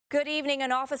Good evening.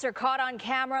 An officer caught on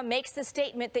camera makes the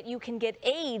statement that you can get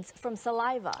AIDS from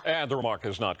saliva. And the remark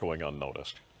is not going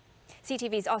unnoticed.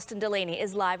 CTV's Austin Delaney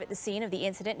is live at the scene of the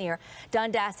incident near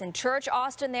Dundas and Church.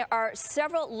 Austin, there are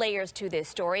several layers to this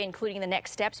story, including the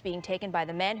next steps being taken by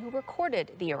the men who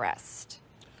recorded the arrest.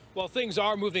 Well, things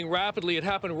are moving rapidly. It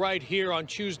happened right here on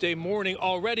Tuesday morning.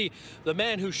 Already, the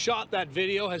man who shot that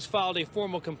video has filed a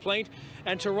formal complaint,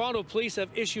 and Toronto police have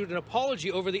issued an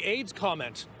apology over the AIDS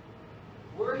comment.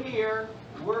 We're here,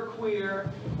 we're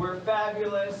queer, we're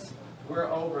fabulous,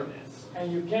 we're over this.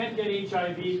 And you can't get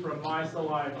HIV from my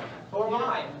saliva. Or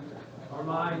mine. Or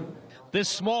mine. This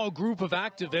small group of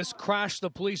activists crashed the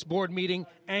police board meeting,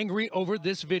 angry over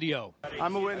this video.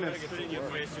 I'm a witness.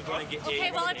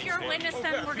 Okay, well, if you're a witness,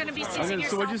 then we're going to be seizing your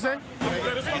So what'd you say?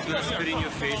 He's going to spit in your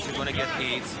face. You're going to get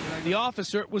AIDS. The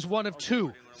officer was one of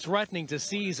two, threatening to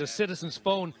seize a citizen's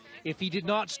phone if he did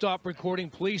not stop recording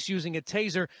police using a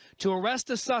taser to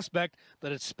arrest a suspect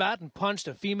that had spat and punched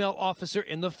a female officer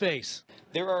in the face.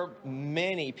 There are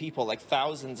many people, like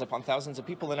thousands upon thousands of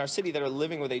people in our city that are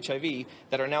living with HIV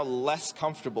that are now less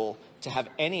comfortable to have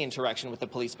any interaction with the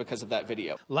police because of that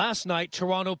video. Last night,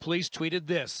 Toronto police tweeted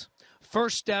this: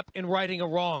 "First step in righting a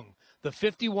wrong. The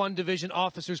 51 division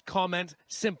officer's comment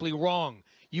simply wrong.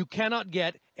 You cannot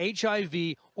get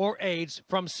HIV or AIDS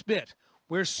from spit.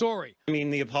 We're sorry." I mean,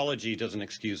 the apology doesn't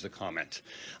excuse the comment.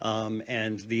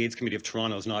 And the AIDS Committee of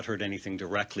Toronto has not heard anything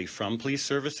directly from police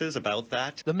services about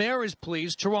that. The mayor is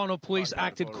pleased Toronto police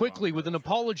acted quickly with an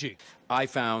apology. I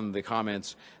found the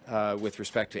comments with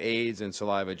respect to AIDS and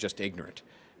saliva just ignorant.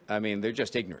 I mean, they're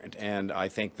just ignorant, and I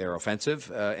think they're offensive,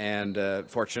 and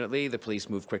fortunately, the police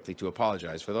moved quickly to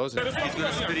apologize for those. He's going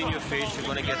to spit in your face. You're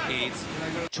going to get AIDS.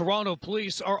 Toronto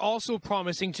police are also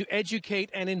promising to educate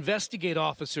and investigate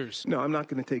officers. No, I'm not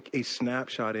going to take a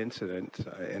snapshot incident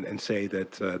and say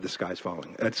that the sky's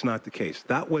falling. That's not the case.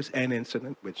 That was an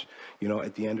incident which, you know,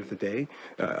 at the end of the day,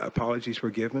 apologies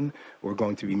were given. We're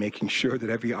going to be making sure that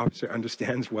every officer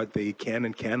understands what they can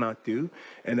and cannot do.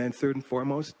 And then third and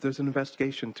foremost, there's an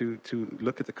investigation to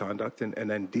look at the conduct and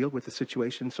then deal with the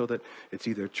situation so that it's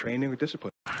either training or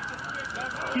discipline.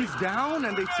 He's down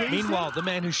and they chase Meanwhile, the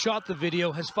man who shot the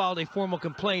video has filed a formal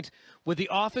complaint with the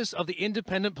Office of the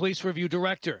Independent Police Review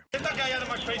Director. Get that guy out of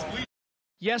my face, please.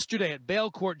 Yesterday at bail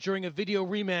court during a video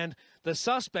remand, the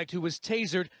suspect who was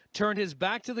tasered turned his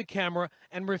back to the camera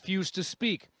and refused to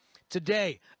speak.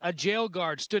 Today, a jail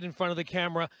guard stood in front of the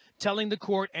camera telling the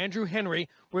court Andrew Henry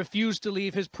refused to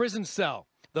leave his prison cell.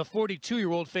 The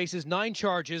 42-year-old faces 9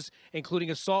 charges,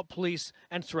 including assault police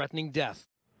and threatening death.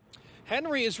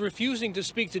 Henry is refusing to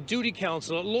speak to duty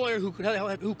counsel, a lawyer who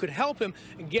could help him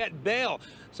get bail.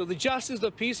 So the Justice of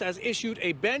the Peace has issued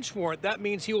a bench warrant. That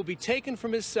means he will be taken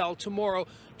from his cell tomorrow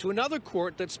to another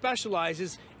court that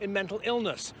specializes in mental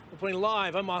illness. Reporting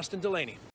live, I'm Austin Delaney.